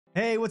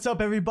Hey, what's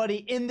up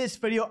everybody? In this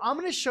video, I'm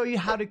going to show you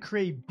how to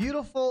create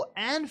beautiful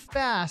and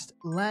fast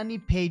landing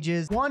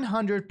pages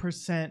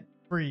 100%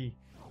 free.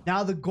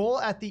 Now, the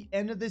goal at the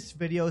end of this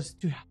video is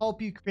to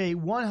help you create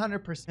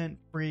 100%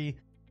 free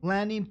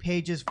landing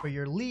pages for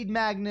your lead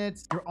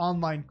magnets, your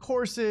online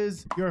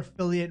courses, your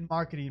affiliate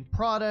marketing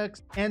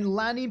products, and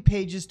landing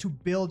pages to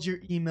build your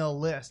email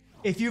list.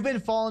 If you've been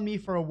following me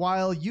for a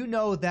while, you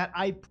know that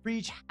I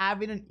preach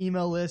having an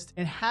email list,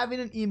 and having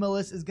an email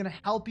list is going to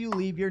help you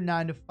leave your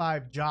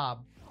 9-to-5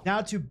 job.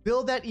 Now, to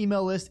build that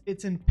email list,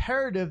 it's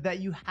imperative that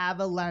you have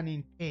a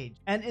landing page.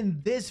 And in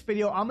this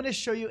video, I'm going to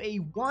show you a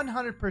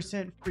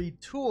 100% free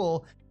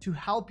tool to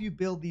help you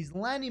build these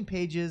landing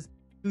pages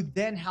to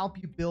then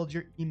help you build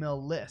your email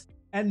list.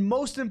 And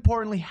most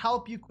importantly,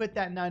 help you quit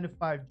that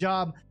 9-to-5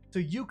 job so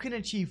you can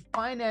achieve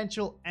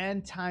financial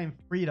and time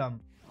freedom.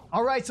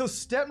 All right, so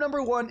step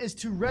number one is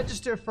to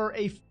register for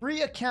a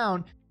free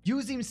account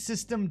using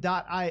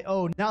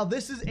System.io. Now,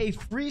 this is a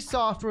free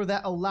software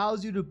that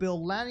allows you to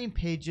build landing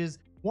pages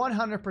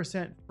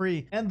 100%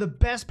 free. And the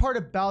best part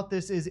about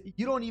this is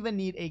you don't even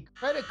need a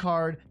credit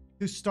card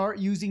to start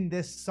using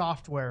this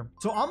software.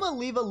 So I'm gonna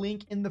leave a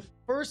link in the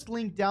first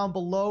link down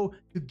below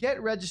to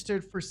get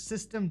registered for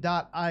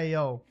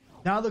System.io.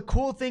 Now, the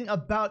cool thing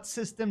about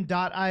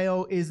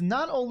System.io is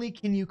not only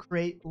can you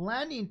create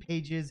landing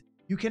pages,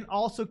 you can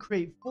also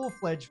create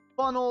full-fledged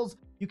funnels.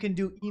 You can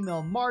do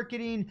email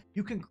marketing.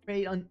 You can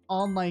create an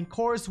online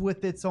course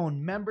with its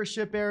own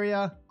membership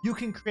area. You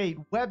can create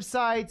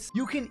websites.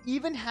 You can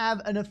even have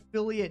an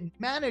affiliate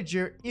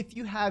manager if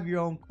you have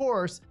your own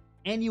course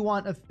and you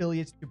want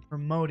affiliates to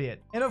promote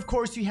it. And of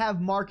course, you have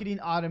marketing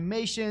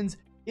automations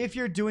if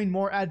you're doing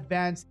more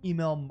advanced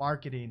email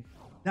marketing.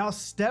 Now,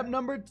 step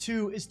number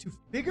two is to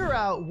figure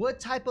out what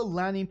type of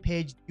landing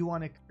page you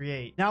want to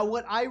create. Now,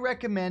 what I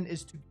recommend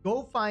is to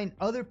go find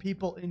other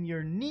people in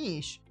your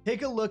niche,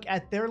 take a look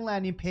at their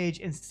landing page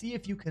and see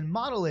if you can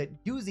model it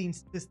using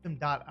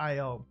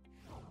System.io.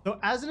 So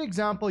as an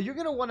example, you're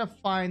going to want to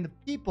find the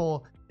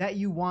people that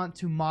you want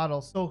to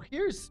model. So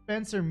here's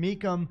Spencer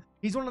Meekum.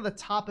 He's one of the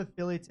top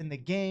affiliates in the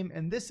game,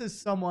 and this is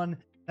someone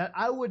that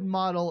I would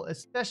model,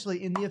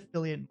 especially in the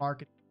affiliate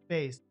marketing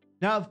space.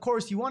 Now, of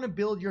course, you want to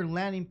build your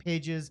landing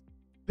pages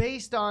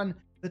based on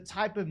the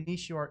type of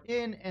niche you are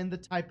in and the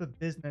type of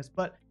business.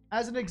 But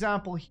as an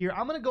example here,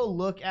 I'm going to go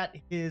look at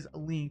his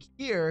link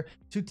here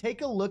to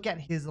take a look at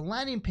his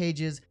landing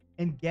pages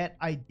and get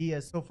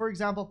ideas. So for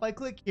example, if I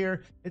click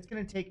here, it's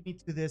going to take me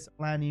to this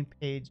landing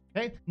page.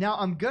 Okay. Now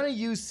I'm going to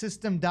use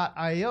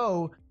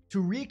System.io to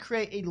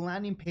recreate a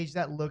landing page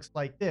that looks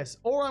like this,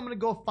 or I'm going to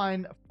go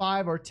find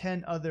 5 or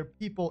 10 other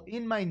people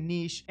in my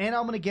niche, and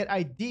I'm going to get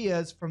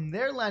ideas from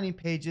their landing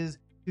pages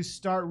to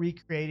start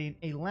recreating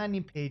a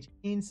landing page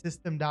in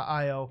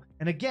System.io.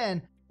 And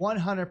again,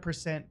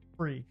 100%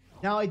 free.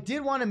 Now, I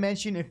did want to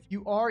mention, if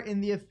you are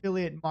in the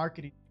affiliate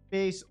marketing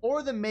space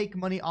or the make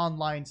money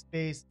online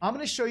space, I'm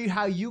going to show you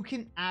how you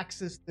can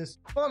access this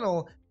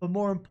funnel, but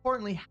more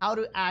importantly, how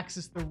to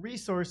access the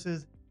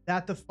resources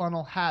that the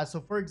funnel has.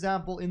 So for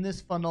example, in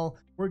this funnel,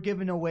 we're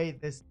giving away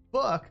this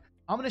book.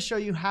 I'm going to show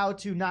you how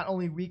to not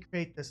only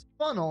recreate this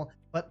funnel,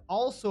 but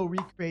also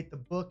recreate the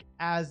book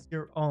as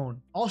your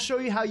own. I'll show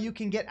you how you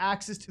can get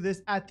access to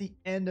this at the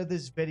end of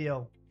this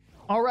video.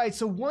 All right,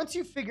 so once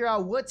you figure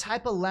out what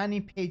type of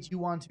landing page you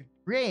want to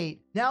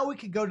create, now we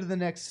could go to the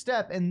next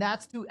step, and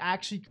that's to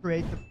actually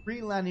create the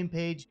free landing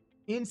page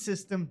in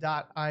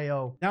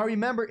System.io. Now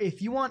remember,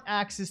 if you want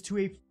access to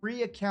a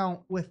free account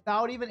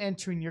without even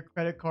entering your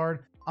credit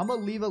card, I'm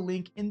going to leave a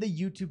link in the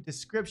YouTube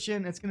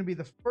description. It's going to be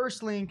the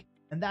first link,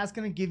 and that's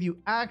going to give you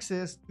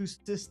access to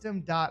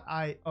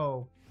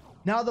System.io.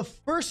 Now, the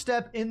first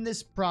step in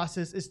this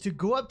process is to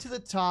go up to the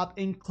top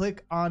and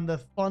click on the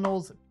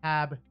funnels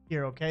tab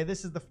here. Okay,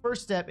 this is the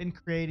first step in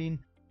creating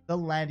the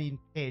landing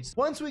page.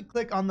 Once we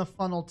click on the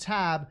funnel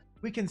tab,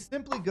 we can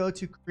simply go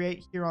to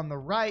create here on the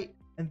right,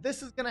 and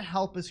this is going to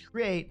help us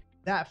create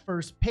that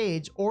first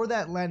page or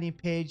that landing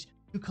page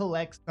to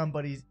collect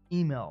somebody's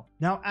email.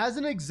 Now, as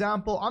an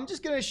example, I'm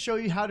just going to show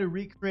you how to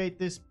recreate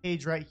this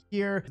page right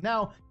here.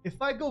 Now,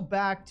 if I go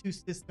back to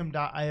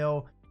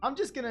System.io, I'm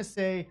just going to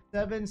say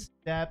 7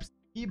 steps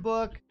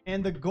ebook.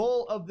 And the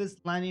goal of this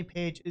landing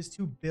page is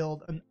to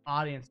build an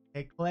audience.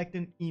 Okay, collect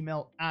an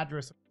email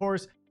address. Of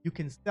course, you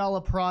can sell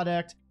a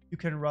product. You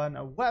can run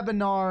a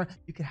webinar,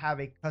 you can have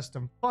a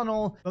custom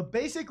funnel, but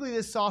basically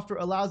this software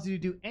allows you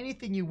to do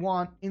anything you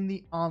want in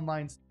the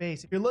online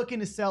space. If you're looking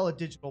to sell a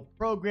digital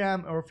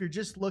program, or if you're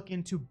just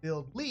looking to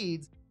build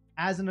leads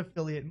as an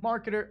affiliate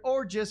marketer,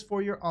 or just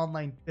for your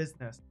online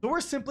business. So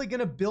we're simply going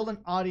to build an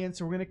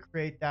audience, and we're going to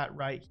create that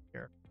right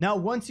here. Now,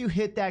 once you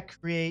hit that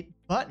create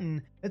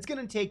button, it's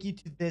going to take you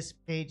to this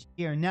page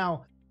here.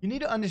 Now, you need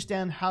to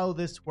understand how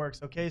this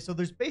works. Okay, so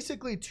there's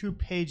basically 2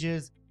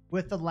 pages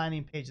with the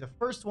landing page. The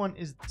first one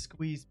is the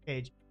squeeze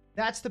page.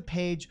 That's the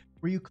page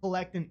where you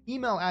collect an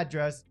email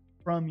address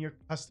from your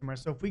customer.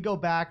 So if we go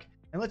back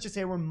and let's just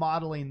say we're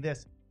modeling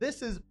this,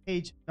 this is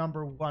page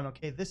number 1.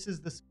 Okay, this is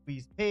the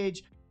squeeze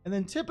page. And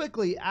then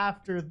typically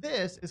after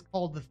this is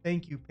called the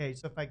thank you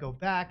page. So if I go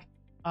back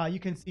you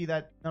can see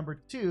that number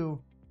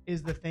 2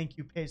 is the thank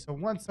you page. So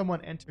once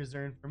someone enters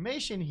their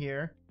information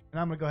here, and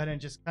I'm gonna go ahead and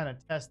just kind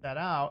of test that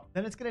out,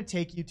 then it's gonna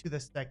take you to the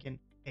second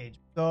page.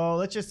 So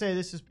let's just say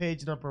this is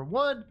page number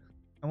 1,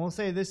 and we'll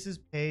say this is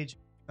page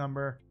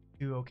number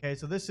 2. Okay,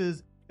 so this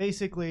is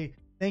basically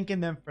thanking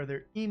them for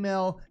their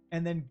email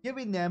and then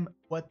giving them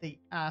what they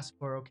asked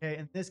for. Okay,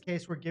 in this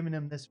case, we're giving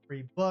them this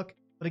free book.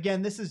 But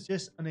again, this is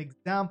just an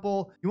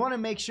example. You want to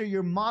make sure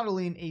you're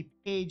modeling a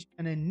page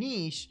and a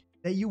niche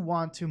that you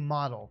want to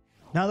model.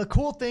 Now, the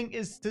cool thing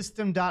is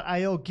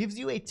System.io gives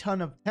you a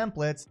ton of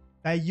templates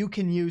that you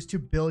can use to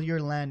build your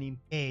landing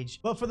page.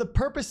 But for the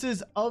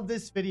purposes of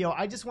this video,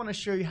 I just want to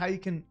show you how you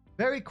can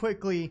very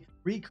quickly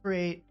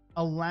recreate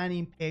a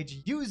landing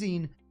page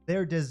using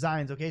their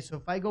designs. Okay, so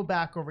if I go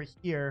back over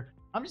here,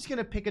 I'm just going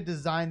to pick a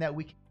design that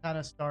we can kind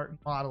of start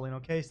modeling.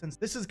 Okay, since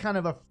this is kind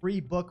of a free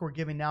book we're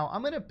giving now,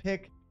 I'm going to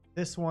pick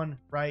this one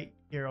right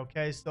here.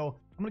 Okay, so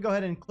I'm going to go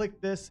ahead and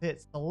click this,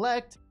 hit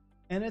select,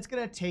 and it's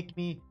going to take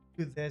me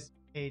to this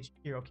page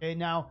here. Okay,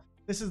 now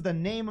this is the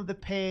name of the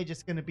page.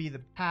 It's going to be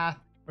the path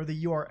or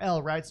the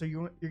URL, right? So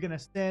you're going to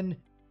send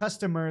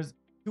customers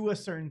to a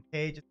certain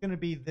page. It's going to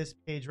be this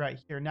page right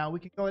here. Now we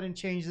can go ahead and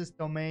change this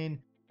domain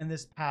and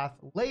this path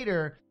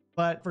later,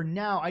 but for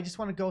now I just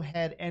want to go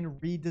ahead and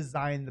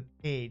redesign the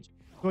page.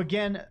 So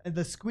again,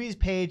 the squeeze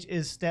page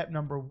is step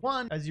number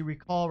 1, as you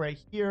recall right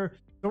here.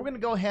 So we're going to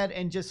go ahead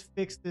and just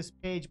fix this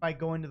page by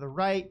going to the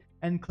right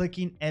and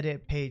clicking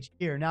edit page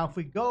here. Now if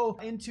we go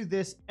into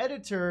this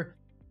editor,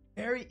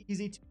 very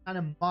easy to kind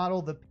of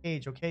model the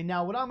page. Okay,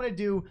 now what I'm going to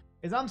do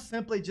is I'm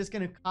simply just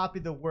going to copy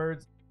the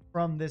words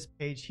from this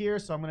page here.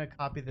 So I'm going to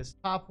copy this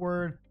top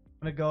word.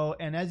 I'm going to go,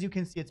 and as you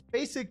can see, it's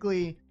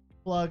basically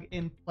plug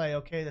and play.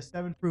 Okay, the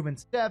 7 proven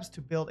steps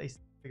to build a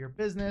bigger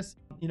business.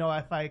 You know,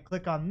 if I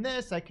click on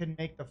this, I can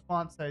make the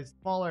font size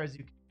smaller, as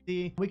you can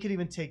see. We could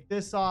even take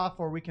this off,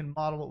 or we can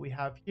model what we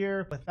have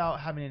here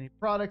without having any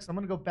products. I'm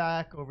going to go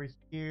back over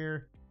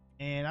here,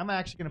 and I'm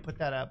actually going to put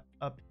that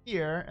up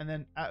here, and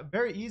then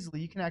very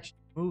easily you can actually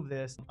move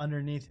this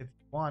underneath if you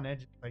wanted,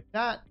 just like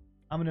that.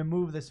 I'm going to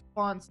move this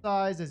font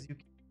size, as you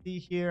can see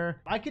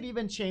here. I could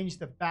even change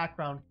the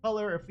background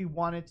color if we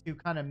wanted to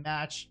kind of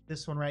match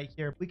this one right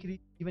here. We could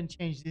even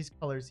change these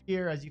colors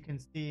here. As you can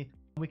see,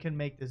 we can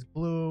make this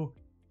blue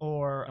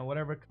or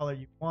whatever color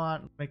you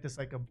want. Make this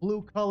like a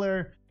blue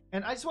color.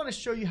 And I just want to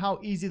show you how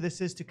easy this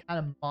is to kind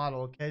of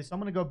model. Okay, so I'm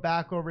going to go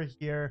back over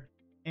here,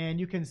 and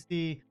you can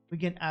see we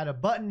can add a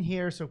button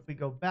here. So if we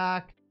go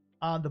back,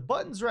 the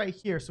button's right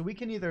here. So we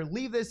can either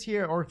leave this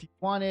here, or if you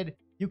wanted,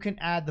 you can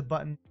add the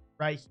button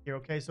right here.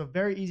 Okay, so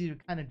very easy to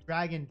kind of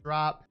drag and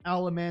drop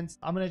elements.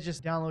 I'm going to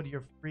just download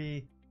your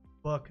free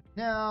book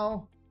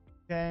now.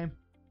 Okay,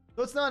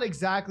 so it's not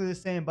exactly the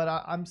same, but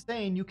I'm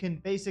saying you can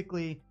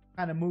basically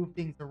kind of move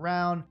things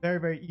around very,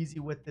 very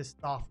easy with this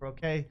software.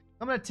 Okay,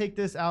 I'm going to take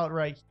this out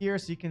right here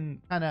so you can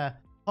kind of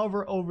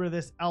hover over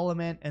this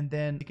element, and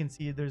then you can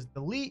see there's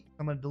delete.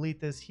 I'm going to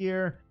delete this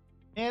here,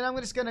 and I'm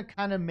just going to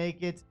kind of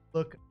make it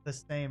look the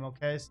same.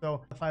 Okay,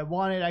 so if I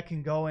wanted, I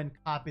can go and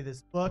copy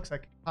this book. So I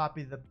can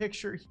copy the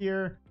picture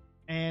here,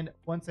 and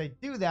once I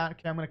do that,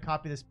 okay, I'm going to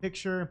copy this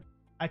picture.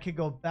 I could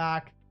go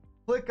back,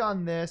 click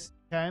on this,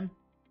 okay,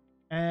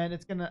 and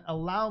it's going to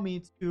allow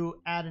me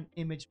to add an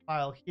image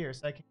file here.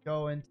 So I can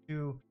go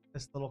into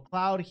this little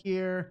cloud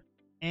here,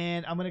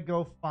 and I'm going to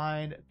go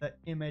find the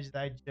image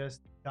that I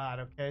just got.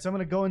 Okay, so I'm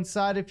going to go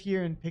inside of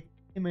here and pick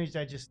the image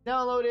that I just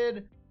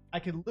downloaded. I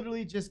could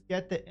literally just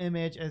get the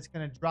image, and it's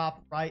going to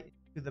drop right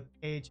to the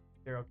page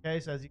here. Okay,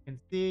 so as you can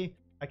see,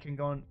 I can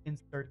go and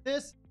insert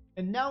this,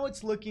 and now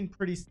it's looking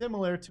pretty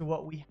similar to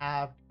what we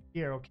have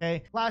here.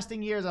 Okay, last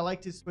thing here is I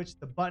like to switch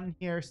the button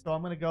here, so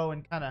I'm going to go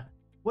and kind of,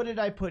 what did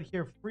I put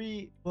here?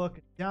 Free book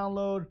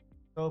download.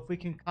 So if we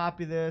can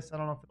copy this, I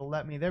don't know if it'll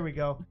let me. There we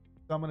go.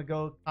 So I'm going to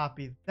go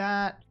copy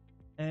that,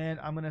 and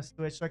I'm going to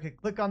switch. So I could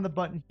click on the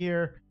button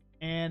here,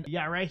 and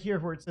yeah, right here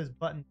where it says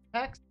button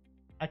text,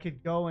 I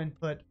could go and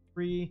put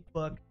free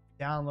book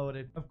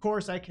downloaded. Of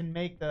course, I can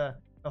make the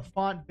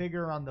font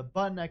bigger on the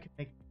button. I can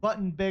make the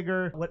button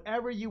bigger,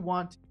 whatever you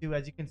want to do.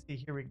 As you can see,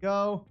 here we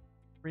go,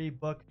 free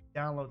book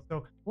download.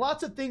 So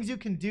lots of things you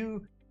can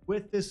do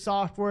with this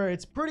software.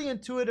 It's pretty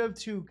intuitive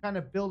to kind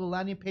of build a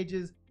landing page.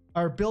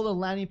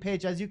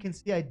 As you can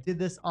see, I did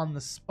this on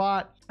the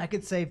spot. I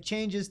could save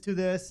changes to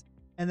this,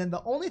 and then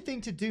the only thing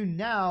to do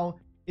now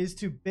is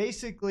to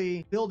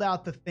basically build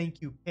out the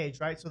thank you page,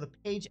 right? So the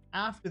page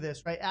after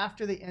this, right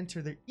after they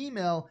enter their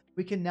email,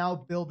 we can now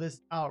build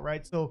this out,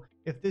 right? So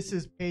if this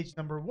is page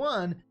number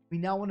 1, we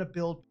now want to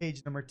build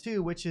page number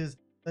 2, which is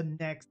the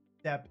next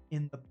step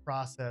in the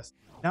process.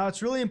 Now,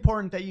 it's really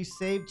important that you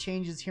save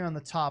changes here on the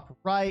top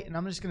right, and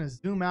I'm just going to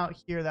zoom out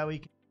here, that way you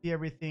can see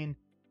everything.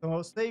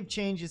 So save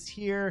changes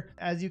here.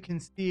 As you can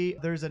see,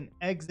 there's an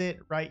exit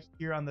right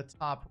here on the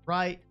top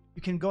right.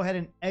 You can go ahead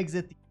and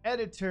exit the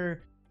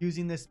editor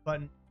using this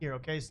button here.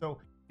 Okay, so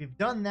we've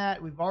done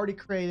that. We've already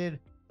created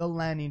the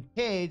landing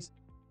page.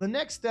 The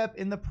next step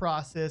in the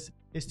process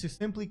is to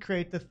simply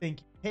create the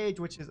thank you page,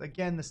 which is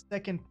again the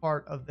second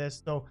part of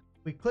this. So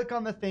we click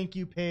on the thank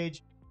you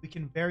page, we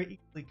can very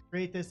easily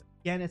create this.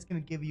 Again, it's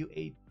going to give you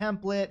a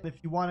template.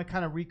 If you want to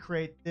kind of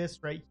recreate this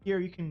right here,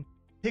 you can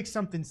pick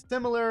something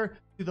similar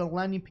to the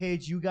landing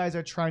page you guys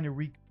are trying to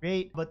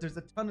recreate, but there's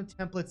a ton of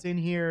templates in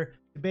here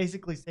to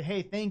basically say,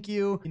 hey, thank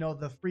you. You know,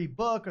 the free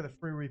book or the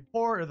free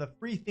report or the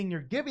free thing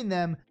you're giving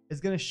them is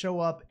going to show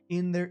up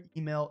in their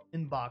email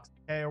inbox,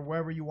 okay, or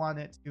wherever you want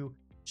it to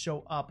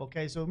show up,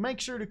 okay? So make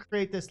sure to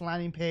create this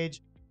landing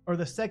page, or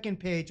the second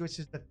page, which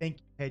is the thank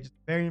you page. It's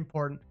very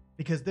important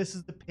because this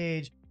is the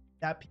page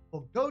that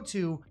people go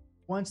to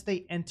once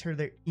they enter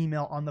their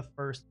email on the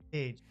first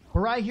page. But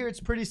right here, it's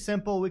pretty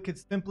simple. We could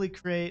simply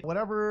create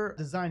whatever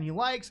design you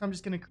like. So I'm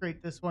just going to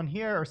create this one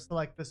here, or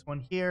select this one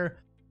here.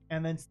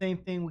 And then same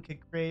thing, we could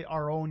create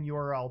our own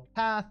URL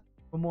path.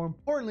 But more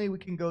importantly, we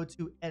can go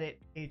to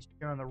edit page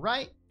here on the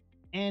right,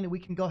 and we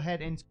can go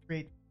ahead and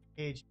create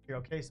page here.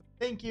 Okay, so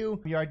thank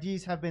you. Your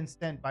IDs have been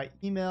sent by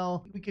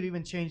email. We could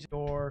even change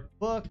your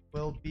book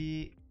will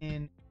be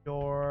in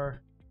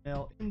your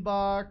email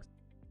inbox.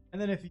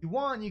 And then if you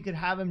want, you could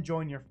have them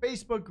join your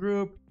Facebook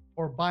group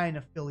or buy an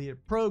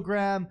affiliate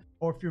program.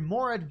 Or if you're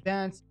more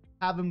advanced,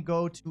 have them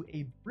go to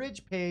a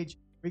bridge page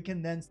where you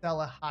can then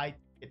sell a high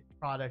ticket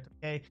product.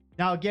 Okay.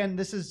 Now, again,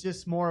 this is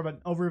just more of an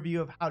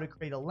overview of how to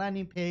create a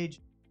landing page.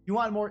 If you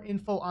want more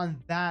info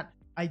on that,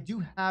 I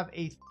do have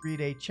a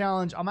 3-day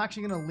challenge. I'm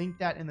actually going to link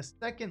that in the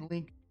second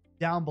link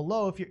down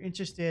below if you're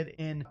interested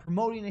in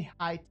promoting a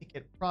high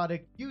ticket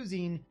product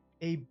using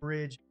a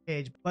bridge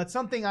page. But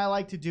something I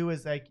like to do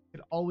is, like, you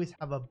could always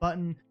have a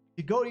button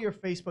to go to your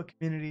Facebook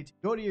community, to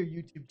go to your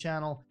YouTube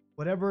channel,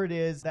 whatever it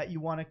is that you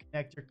want to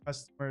connect your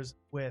customers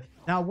with.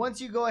 Now, once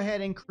you go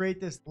ahead and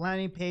create this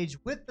landing page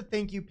with the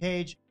thank you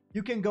page,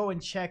 you can go and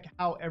check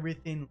how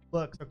everything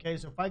looks. Okay,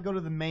 so if I go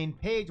to the main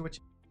page, which is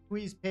the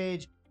squeeze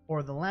page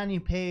or the landing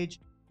page,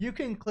 you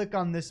can click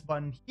on this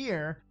button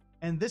here,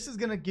 and this is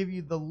going to give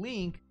you the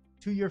link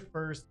to your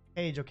first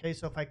page. Okay,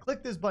 so if I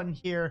click this button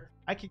here,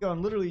 I can go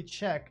and literally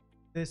check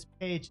this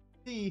page to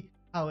see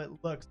how it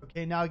looks.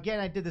 Okay, now again,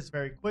 I did this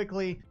very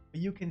quickly,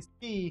 but you can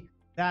see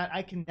that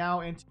I can now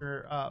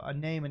enter a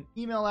name and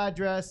email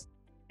address,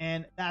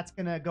 and that's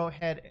gonna go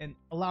ahead and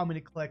allow me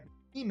to collect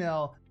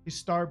email to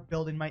start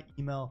building my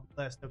email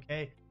list.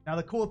 Okay, now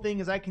the cool thing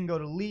is I can go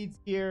to leads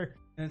here,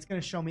 and it's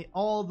gonna show me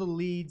all the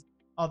leads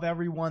of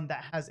everyone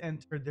that has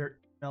entered their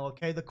email.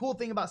 Okay, the cool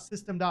thing about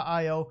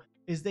System.io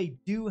is they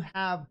do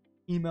have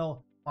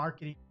email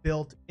marketing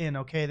built in.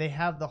 Okay, they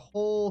have the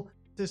whole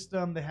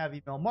system. They have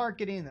email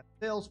marketing, the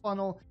sales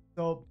funnel.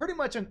 So pretty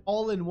much an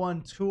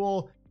all-in-one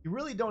tool. You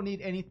really don't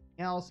need anything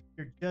else.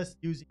 You're just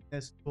using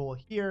this tool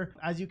here.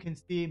 As you can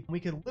see, we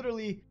can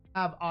literally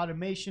have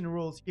automation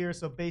rules here.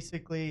 So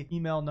basically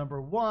email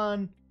number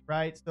one,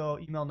 right? So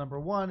email number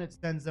one, it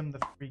sends them the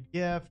free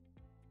gift.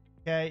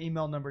 Okay,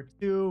 email number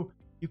two,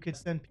 you could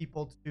send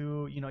people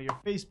to, you know, your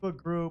Facebook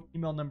group.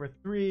 Email number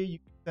three, you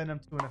can send them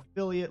to an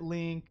affiliate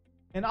link.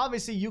 And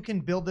obviously you can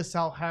build this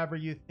out however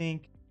you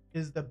think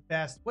is the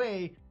best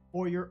way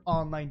for your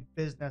online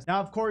business.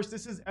 Now, of course,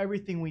 this is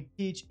everything we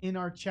teach in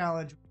our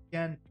challenge.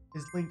 Again,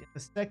 is linked in the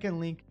second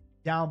link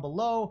down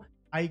below.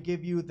 I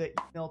give you the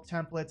email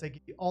templates. I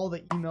give you all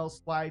the email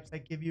swipes. I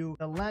give you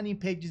the landing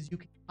pages you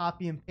can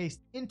copy and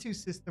paste into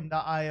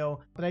System.io.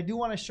 But I do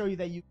want to show you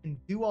that you can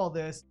do all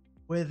this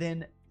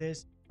within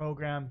this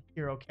program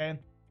here. Okay,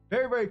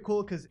 very, very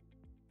cool, because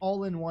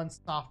all-in-one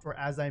software,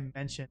 as I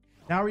mentioned.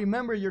 Now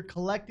remember, you're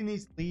collecting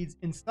these leads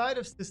inside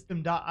of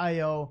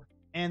System.io,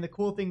 and the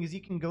cool thing is you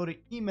can go to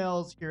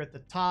emails here at the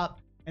top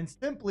and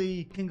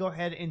simply can go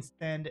ahead and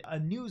send a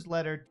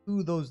newsletter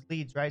to those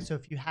leads, right? So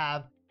if you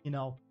have, you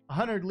know,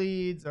 100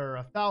 leads or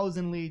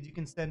 1,000 leads, you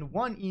can send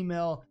one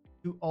email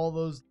to all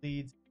those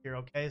leads here.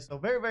 Okay, so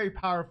very, very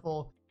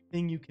powerful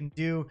thing you can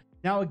do.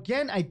 Now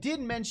again, I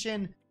did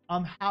mention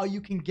how you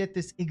can get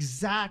this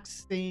exact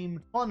same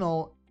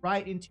funnel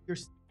right into your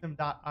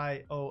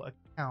System.io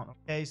account.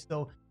 Okay,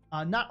 so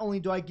not only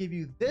do I give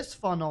you this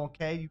funnel,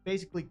 okay, you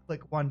basically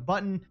click one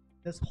button.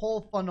 This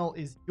whole funnel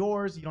is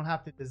yours. You don't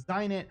have to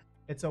design it.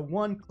 It's a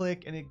one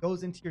click and it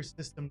goes into your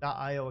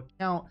System.io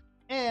account.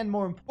 And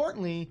more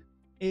importantly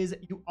is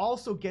you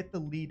also get the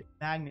lead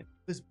magnet.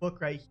 This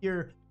book right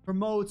here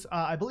promotes,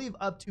 I believe,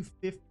 up to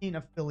 15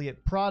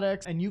 affiliate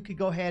products, and you could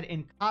go ahead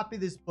and copy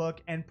this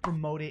book and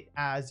promote it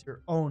as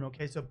your own.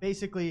 Okay, so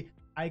basically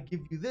I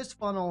give you this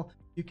funnel,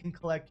 you can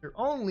collect your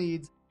own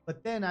leads,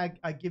 but then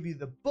I give you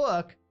the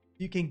book,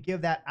 you can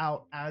give that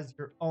out as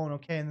your own.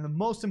 Okay, and the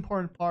most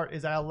important part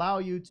is I allow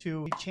you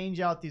to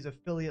change out these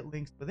affiliate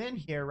links within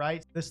here,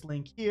 right? This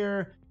link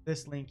here,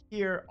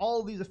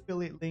 all these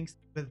affiliate links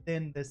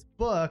within this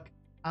book,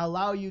 I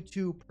allow you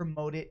to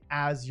promote it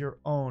as your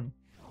own.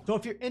 So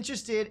if you're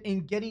interested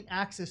in getting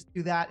access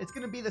to that, it's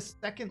going to be the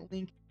second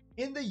link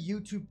in the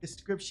YouTube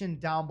description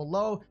down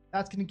below.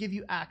 That's going to give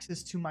you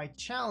access to my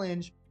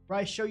challenge, where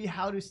I show you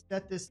how to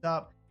set this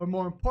up, but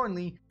more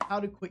importantly, how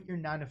to quit your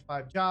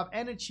 9-to-5 job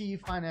and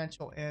achieve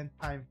financial and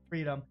time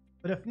freedom.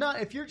 But if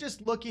not, if you're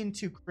just looking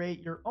to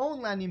create your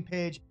own landing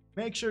page,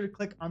 make sure to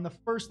click on the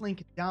first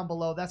link down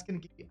below. That's going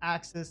to give you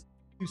access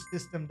to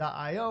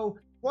System.io.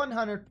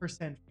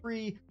 100%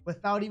 free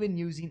without even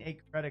using a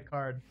credit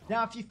card.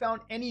 Now, if you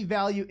found any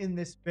value in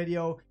this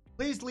video,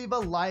 please leave a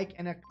like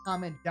and a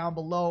comment down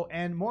below.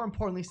 And more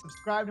importantly,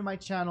 subscribe to my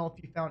channel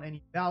if you found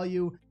any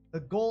value. The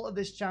goal of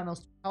this channel is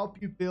to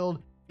help you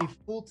build a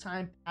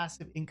full-time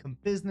passive income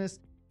business.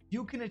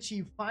 You can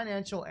achieve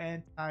financial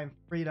and time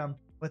freedom.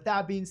 With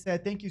that being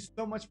said, thank you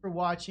so much for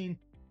watching.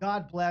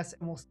 God bless,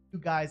 and we'll see you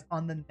guys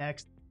on the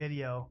next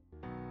video.